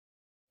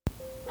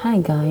Hi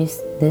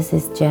guys, this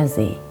is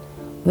Jazzy.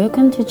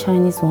 Welcome to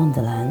Chinese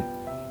Wonderland.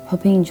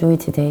 Hope you enjoy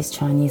today's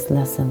Chinese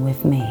lesson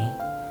with me.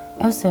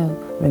 Also,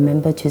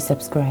 remember to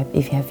subscribe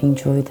if you have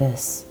enjoyed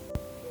this.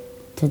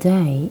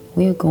 Today,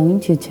 we are going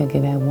to talk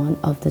about one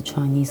of the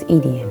Chinese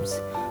idioms,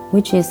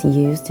 which is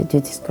used to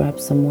describe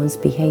someone's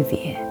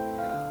behavior.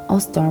 I'll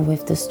start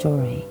with the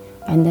story,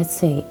 and let's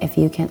see if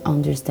you can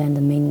understand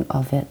the meaning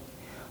of it.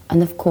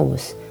 And of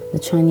course, the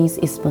Chinese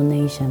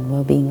explanation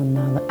will be in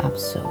another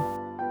episode.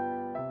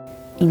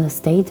 In the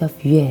state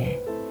of Yue,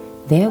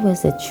 there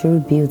was a true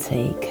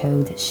beauty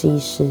called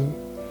Xi Shi.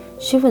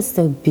 She was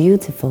so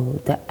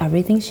beautiful that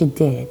everything she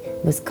did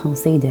was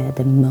considered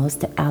the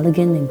most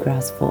elegant and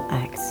graceful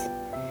acts.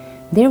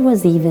 There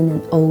was even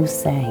an old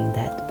saying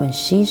that when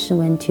Xi Shi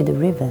went to the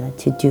river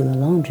to do the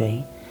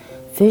laundry,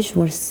 fish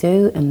were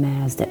so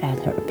amazed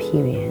at her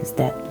appearance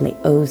that they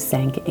all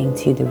sank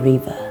into the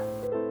river.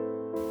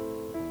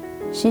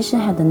 Xi Shi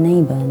had a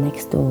neighbor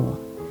next door,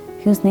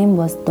 whose name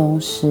was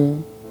Dong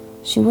Shi.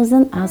 She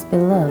wasn't as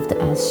beloved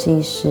as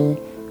Xi Shi,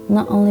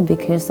 not only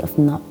because of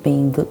not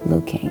being good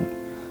looking,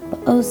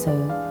 but also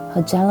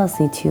her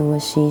jealousy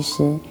towards Xi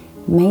Shi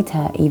made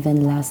her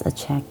even less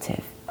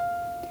attractive.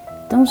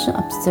 Dong Shi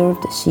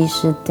observed Xi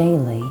Shi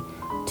daily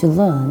to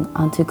learn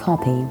and to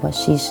copy what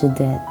Xi Shi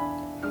did.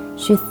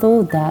 She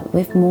thought that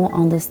with more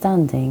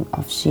understanding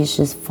of Xi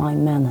Shi's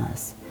fine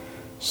manners,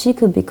 she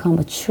could become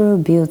a true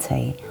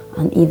beauty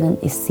and even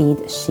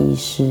exceed Xi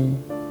Shi.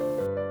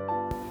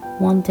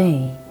 One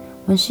day,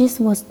 when Xi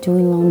Shi was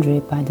doing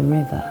laundry by the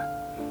river,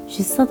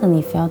 she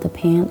suddenly felt a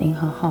pain in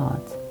her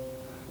heart.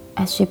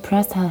 As she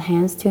pressed her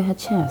hands to her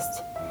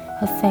chest,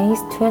 her face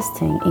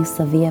twisting in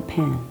severe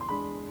pain.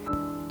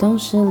 Dong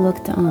Shi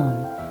looked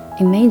on,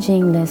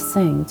 imagining this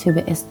scene to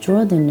be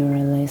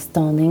extraordinarily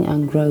stunning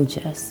and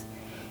gorgeous.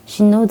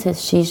 She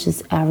noticed Xi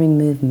Shi's every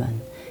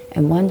movement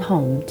and went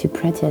home to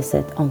practice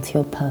it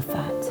until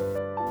perfect.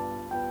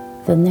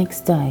 The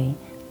next day,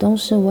 Dong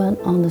Shi went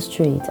on the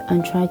street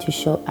and tried to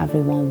show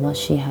everyone what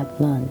she had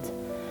learned.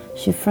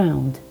 She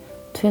frowned,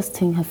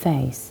 twisting her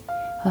face,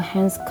 her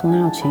hands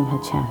clenching her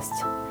chest,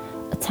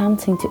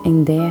 attempting to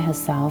endear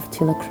herself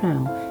to the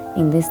crowd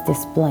in this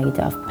display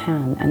of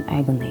pain and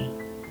agony.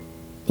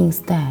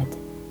 Instead,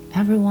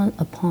 everyone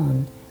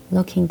upon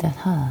looking at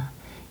her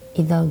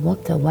either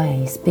walked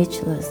away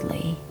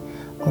speechlessly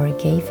or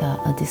gave her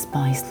a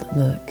despised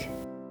look.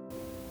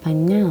 By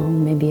now,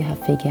 maybe you have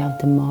figured out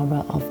the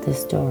moral of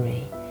this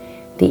story.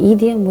 The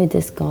idiom we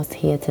discussed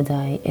here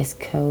today is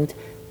called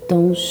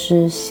东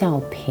施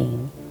效颦.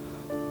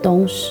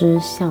 东施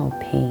效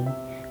颦,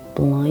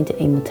 blind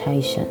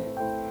imitation.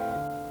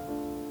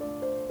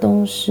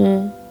 东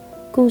施，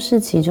故事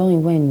其中一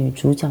位女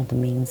主角的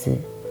名字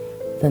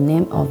the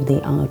name of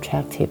the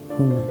unattractive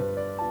woman.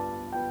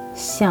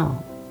 效，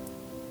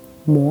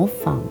模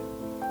仿，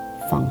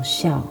仿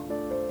效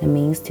that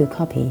means to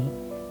copy,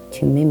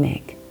 to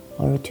mimic,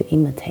 or to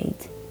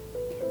imitate.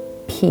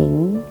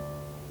 颦，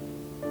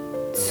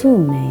蹙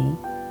眉，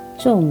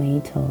皱眉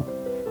头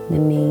that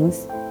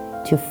means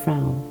to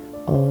frown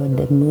or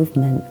the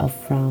movement of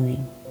frowning.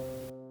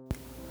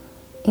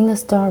 In the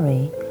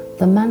story,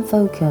 the main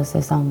focus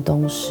is on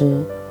Dong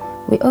Shi.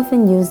 We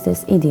often use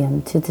this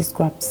idiom to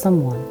describe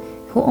someone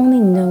who only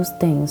knows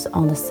things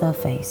on the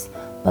surface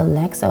but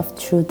lacks of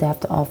true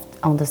depth of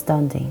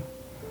understanding.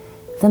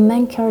 The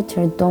main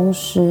character Dong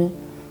Shi,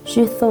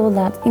 she thought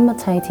that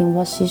imitating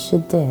what Xi Shi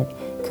did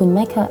could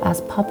make her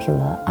as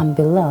popular and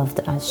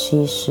beloved as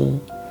Xi Shi.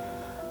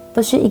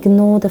 But she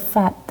ignored the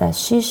fact that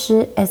Xi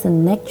Shi is a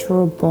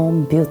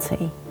natural-born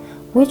beauty,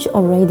 which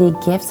already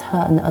gives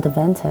her an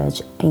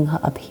advantage in her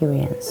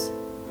appearance.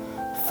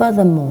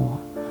 Furthermore,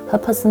 her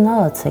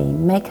personality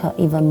makes her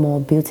even more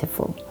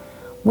beautiful,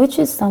 which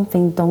is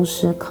something Dong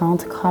Shi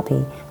can't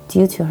copy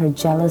due to her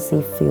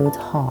jealousy-filled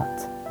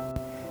heart.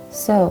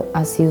 So,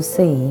 as you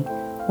see,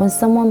 when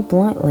someone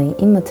blindly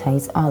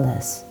imitates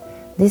others,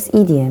 this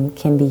idiom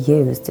can be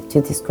used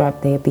to describe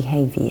their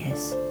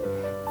behaviors.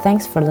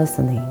 Thanks for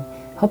listening.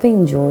 Hope you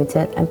enjoyed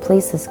it and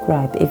please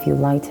subscribe if you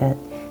liked it.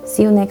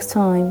 See you next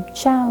time.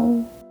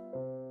 Ciao!